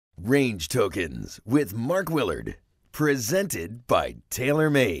Range Tokens with Mark Willard. Presented by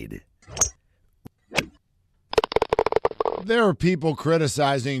TaylorMade. There are people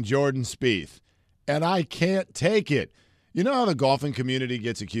criticizing Jordan Spieth, and I can't take it. You know how the golfing community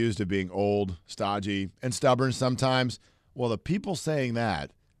gets accused of being old, stodgy, and stubborn sometimes? Well, the people saying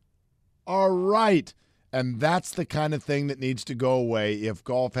that are right. And that's the kind of thing that needs to go away if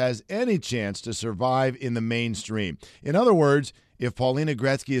golf has any chance to survive in the mainstream. In other words, if Paulina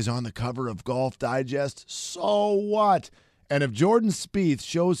Gretzky is on the cover of Golf Digest, so what? And if Jordan Spieth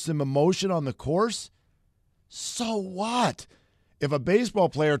shows some emotion on the course, so what? If a baseball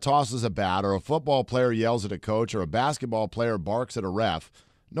player tosses a bat or a football player yells at a coach or a basketball player barks at a ref,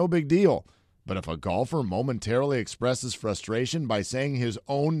 no big deal. But if a golfer momentarily expresses frustration by saying his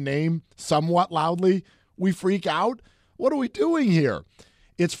own name somewhat loudly, we freak out? What are we doing here?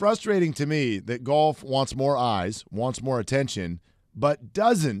 It's frustrating to me that golf wants more eyes, wants more attention, but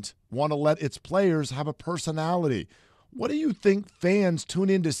doesn't want to let its players have a personality. What do you think fans tune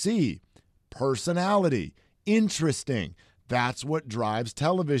in to see? Personality. Interesting. That's what drives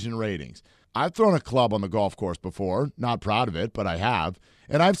television ratings. I've thrown a club on the golf course before. Not proud of it, but I have.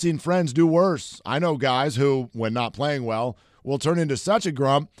 And I've seen friends do worse. I know guys who, when not playing well, will turn into such a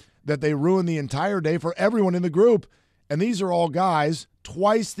grump that they ruin the entire day for everyone in the group. And these are all guys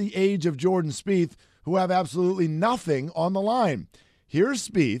twice the age of Jordan Spieth who have absolutely nothing on the line. Here's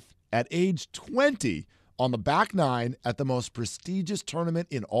Spieth at age 20 on the back nine at the most prestigious tournament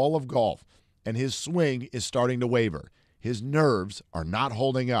in all of golf. And his swing is starting to waver. His nerves are not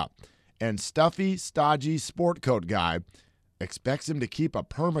holding up. And stuffy, stodgy sport coat guy expects him to keep a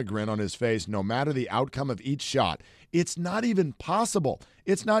permagrin on his face no matter the outcome of each shot. It's not even possible.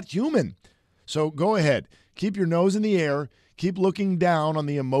 It's not human. So go ahead. Keep your nose in the air. Keep looking down on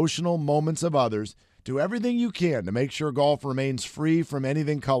the emotional moments of others. Do everything you can to make sure golf remains free from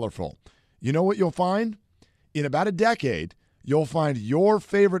anything colorful. You know what you'll find? In about a decade, you'll find your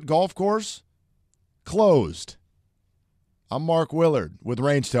favorite golf course closed. I'm Mark Willard with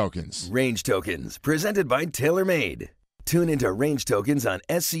Range Tokens. Range Tokens, presented by TaylorMade. Tune into Range Tokens on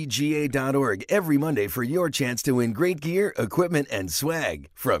scga.org every Monday for your chance to win great gear, equipment, and swag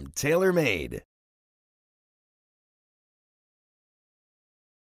from TaylorMade.